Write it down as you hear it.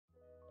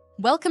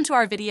Welcome to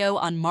our video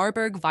on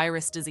Marburg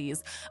virus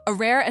disease, a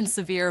rare and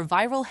severe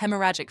viral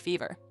hemorrhagic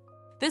fever.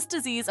 This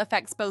disease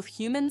affects both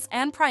humans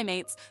and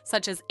primates,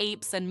 such as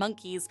apes and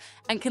monkeys,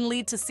 and can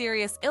lead to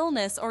serious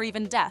illness or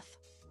even death.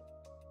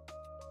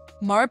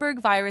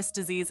 Marburg virus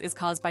disease is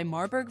caused by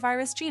Marburg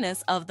virus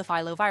genus of the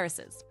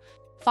filoviruses.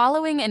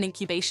 Following an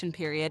incubation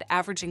period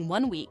averaging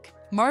 1 week,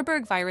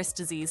 Marburg virus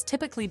disease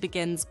typically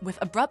begins with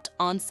abrupt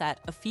onset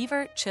of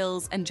fever,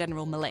 chills, and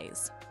general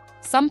malaise.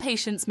 Some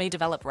patients may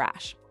develop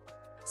rash,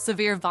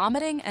 severe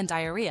vomiting and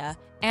diarrhea,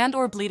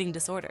 and/or bleeding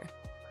disorder.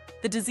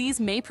 The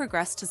disease may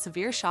progress to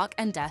severe shock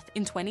and death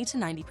in 20 to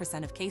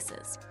 90% of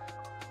cases.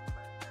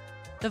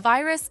 The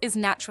virus is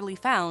naturally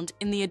found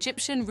in the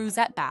Egyptian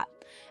rosette bat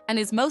and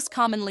is most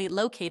commonly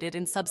located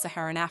in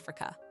sub-Saharan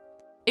Africa.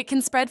 It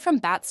can spread from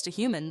bats to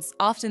humans,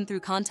 often through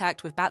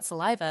contact with bat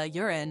saliva,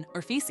 urine,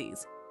 or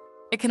feces.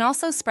 It can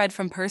also spread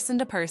from person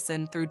to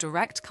person through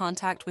direct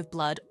contact with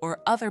blood or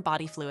other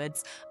body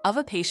fluids of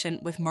a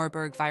patient with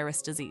Marburg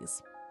virus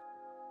disease.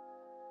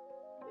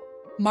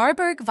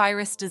 Marburg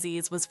virus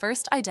disease was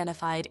first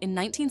identified in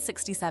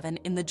 1967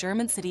 in the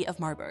German city of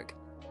Marburg.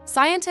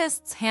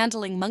 Scientists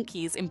handling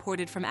monkeys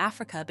imported from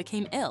Africa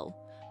became ill,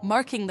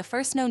 marking the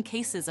first known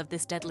cases of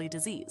this deadly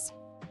disease.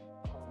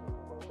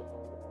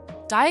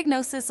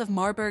 Diagnosis of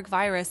Marburg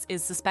virus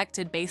is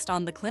suspected based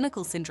on the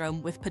clinical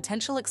syndrome with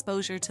potential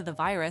exposure to the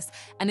virus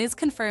and is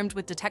confirmed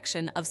with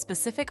detection of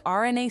specific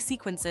RNA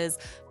sequences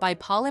by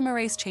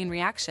polymerase chain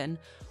reaction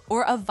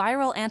or of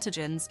viral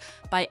antigens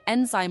by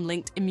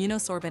enzyme-linked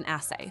immunosorbent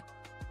assay.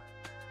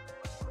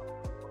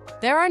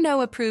 There are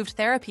no approved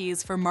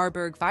therapies for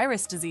Marburg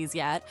virus disease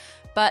yet,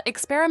 but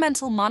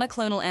experimental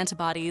monoclonal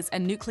antibodies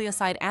and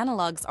nucleoside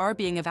analogs are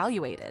being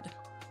evaluated.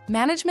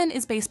 Management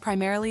is based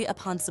primarily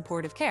upon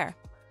supportive care.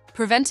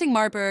 Preventing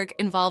Marburg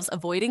involves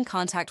avoiding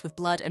contact with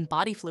blood and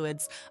body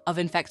fluids of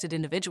infected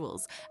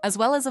individuals, as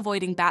well as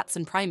avoiding bats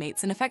and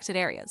primates in affected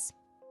areas.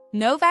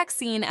 No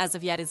vaccine as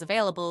of yet is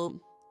available,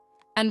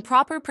 and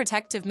proper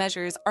protective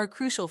measures are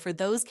crucial for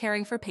those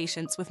caring for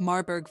patients with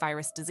Marburg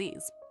virus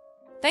disease.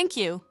 Thank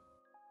you.